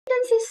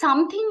confidence is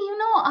something,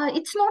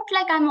 it's not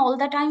like I'm all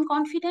the time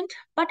confident,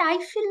 but I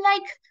feel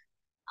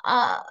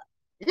uh,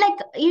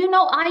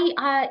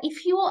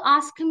 if you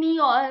ask me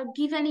or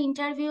give an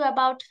interview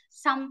about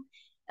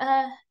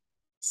uh,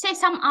 say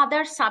some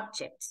other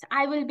subjects,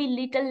 I will be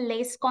little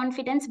less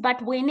confident.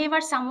 But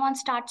whenever someone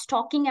starts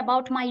talking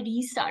about my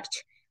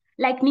research,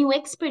 like new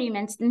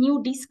experiments,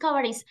 new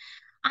discoveries,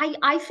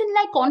 I feel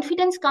like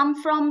confidence come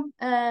from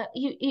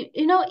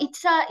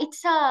it's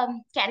a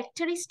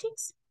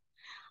characteristics.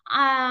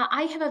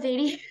 I have a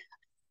very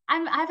I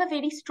have a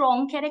very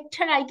strong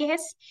character, I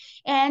guess.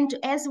 And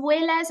as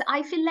well as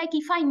I feel like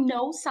if I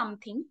know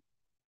something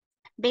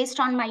based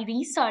on my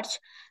research,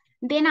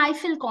 then I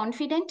feel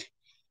confident.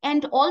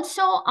 And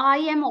also, I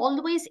am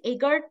always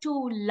eager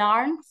to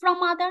learn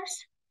from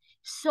others.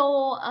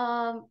 So,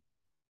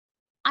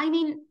 I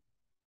mean,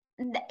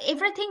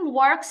 everything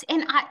works.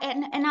 And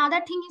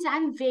another thing is,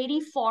 I'm very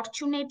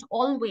fortunate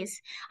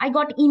always. I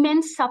got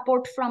immense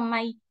support from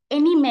my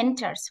any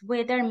mentors,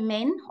 whether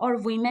men or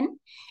women.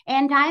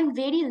 And I'm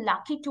very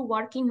lucky to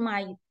work in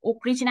my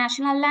Oak Ridge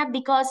National Lab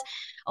because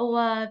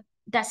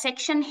the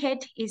section head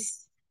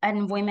is a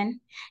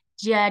woman.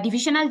 Yeah,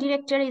 divisional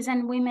director is a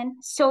woman.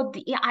 So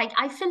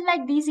I feel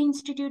like these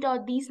institute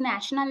or these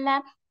national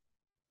lab,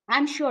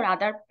 I'm sure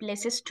other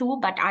places too,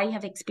 but I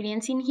have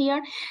experience in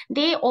here.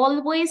 They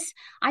always,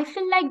 I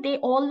feel like they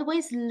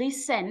always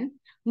listen,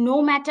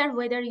 no matter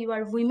whether you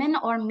are women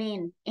or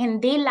men,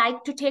 and they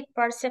like to take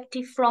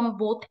perspective from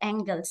both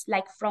angles,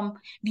 like from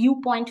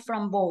viewpoint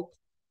from both.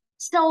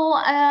 So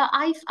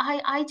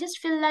I just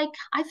feel like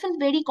I feel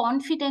very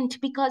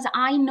confident because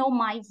I know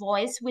my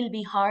voice will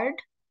be heard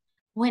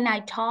when I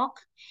talk,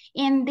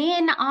 and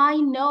then I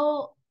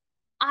know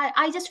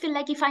I just feel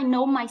like if I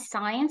know my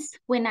science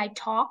when I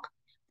talk,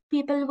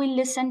 people will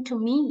listen to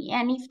me.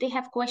 And if they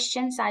have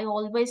questions, I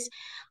always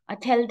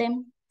tell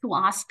them to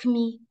ask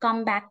me,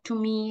 come back to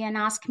me and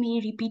ask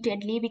me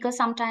repeatedly, because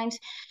sometimes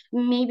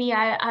maybe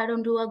I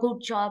don't do a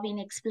good job in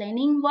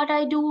explaining what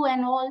I do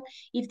and all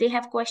if they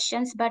have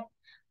questions, but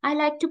I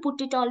like to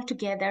put it all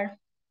together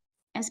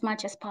as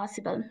much as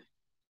possible.